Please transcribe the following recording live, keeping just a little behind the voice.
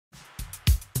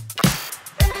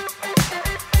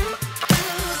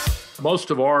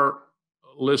most of our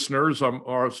listeners,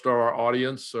 most of our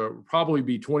audience, probably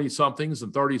be 20-somethings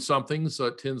and 30-somethings.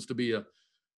 Tends to be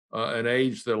an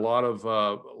age that a lot of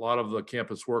the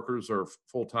campus workers are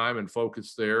full-time and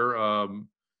focused there.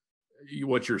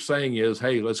 What you're saying is,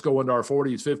 hey, let's go into our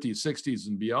 40s, 50s, 60s,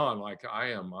 and beyond. Like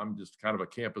I am. I'm just kind of a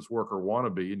campus worker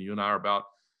wannabe, and you and I are about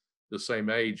the same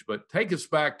age. But take us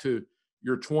back to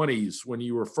your 20s when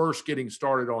you were first getting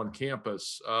started on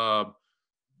campus.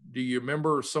 Do you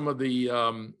remember some of the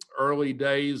early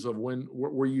days of when,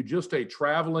 were you just a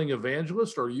traveling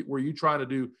evangelist, or were you trying to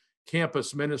do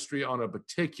campus ministry on a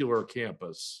particular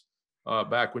campus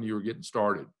back when you were getting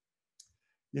started?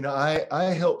 You know,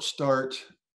 I helped start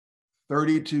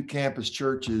 32 campus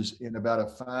churches in about a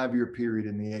 5-year period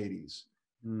in the 80s.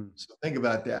 So think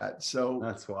about that. So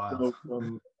that's wild.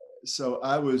 So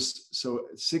I was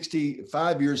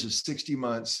 65 years is 60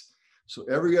 months. So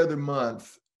every other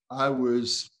month I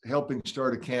was helping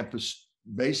start a campus,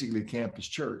 basically a campus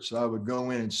church. So I would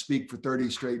go in and speak for 30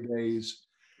 straight days,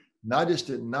 not just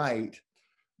at night,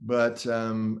 but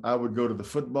I would go to the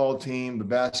football team, the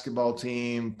basketball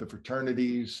team, the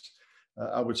fraternities.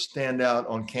 I would stand out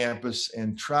on campus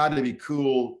and try to be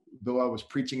cool, though I was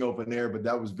preaching open air, but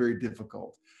that was very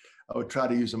difficult. I would try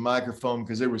to use a microphone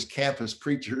because there was campus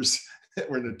preachers that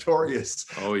were notorious.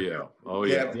 Oh yeah.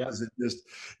 Yeah. Just,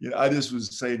 I just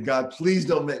was saying, God, please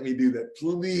don't make me do that.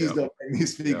 Please don't make me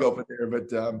speak open air. But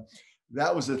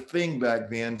that was a thing back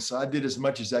then. So I did as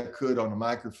much as I could on the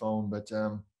microphone. But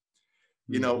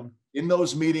in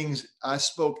those meetings, I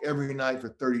spoke every night for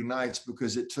 30 nights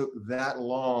because it took that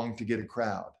long to get a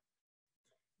crowd.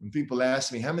 When people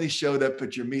asked me, how many showed up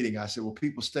at your meeting? I said, well,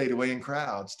 people stayed away in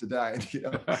crowds to die.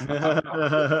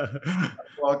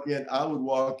 I would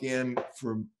walk in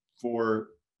for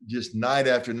just night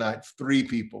after night, 3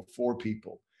 people, 4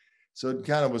 people. So it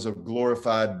kind of was a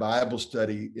glorified Bible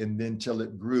study, and then till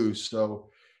it grew. So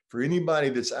for anybody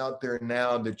that's out there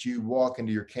now that you walk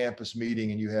into your campus meeting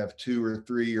and you have 2 or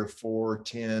 3 or 4 or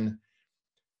 10,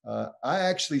 I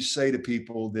actually say to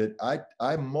people that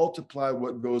I multiply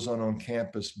what goes on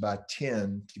campus by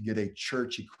 10 to get a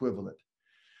church equivalent,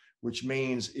 which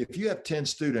means if you have 10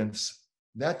 students,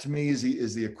 that to me is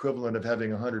the equivalent of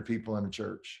having 100 people in a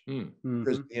church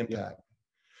because of the impact.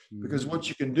 Because what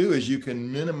you can do is you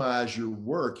can minimize your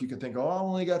work. You can think, oh, I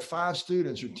only got 5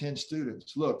 students or 10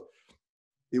 students. Look,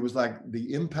 it was like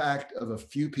the impact of a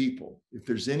few people. If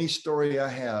there's any story I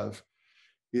have,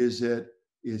 is that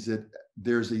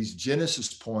there's these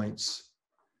genesis points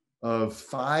of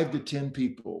 5 to 10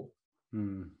 people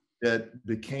that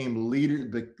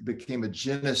became a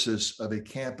genesis of a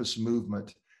campus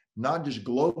movement, not just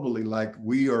globally like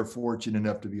we are fortunate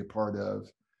enough to be a part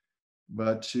of,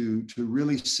 but to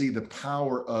really see the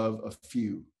power of a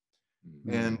few.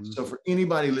 And so for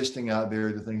anybody listening out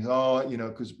there that thinks,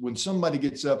 because when somebody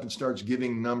gets up and starts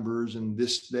giving numbers and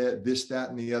this, that,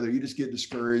 and the other, you just get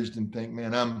discouraged and think,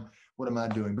 man, what am I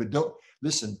doing? But don't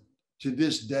listen. To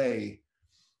this day,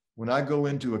 when I go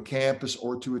into a campus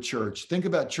or to a church, think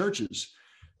about churches.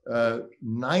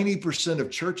 90% of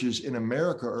churches in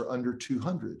America are under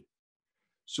 200.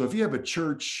 So if you have a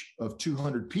church of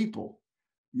 200 people,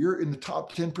 you're in the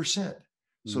top 10%.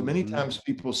 So many times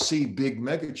people see big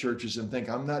mega churches and think,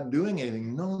 I'm not doing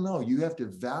anything. No, you have to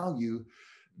value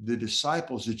the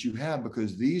disciples that you have,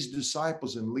 because these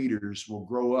disciples and leaders will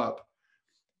grow up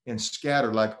and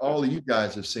scatter like all of you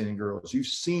guys have seen, and girls. You've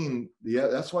seen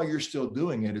that's why you're still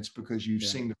doing it. It's because you've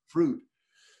seen the fruit.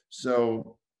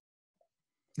 So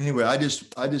anyway, I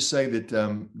just say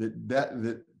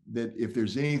that if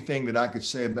there's anything that I could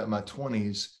say about my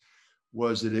 20s,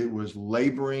 was that it was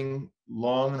laboring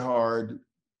long and hard,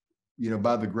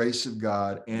 by the grace of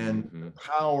God, and the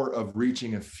power of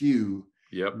reaching a few.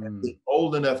 Yep. And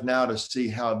old enough now to see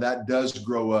how that does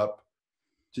grow up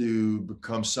to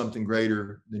become something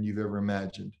greater than you've ever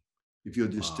imagined, if you'll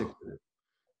just stick with it.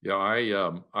 Yeah,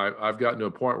 I've gotten to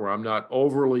a point where I'm not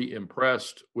overly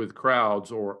impressed with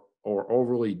crowds or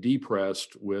overly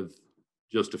depressed with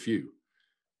just a few.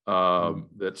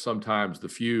 That sometimes the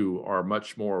few are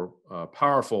much more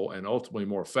powerful and ultimately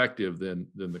more effective than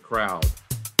the crowd.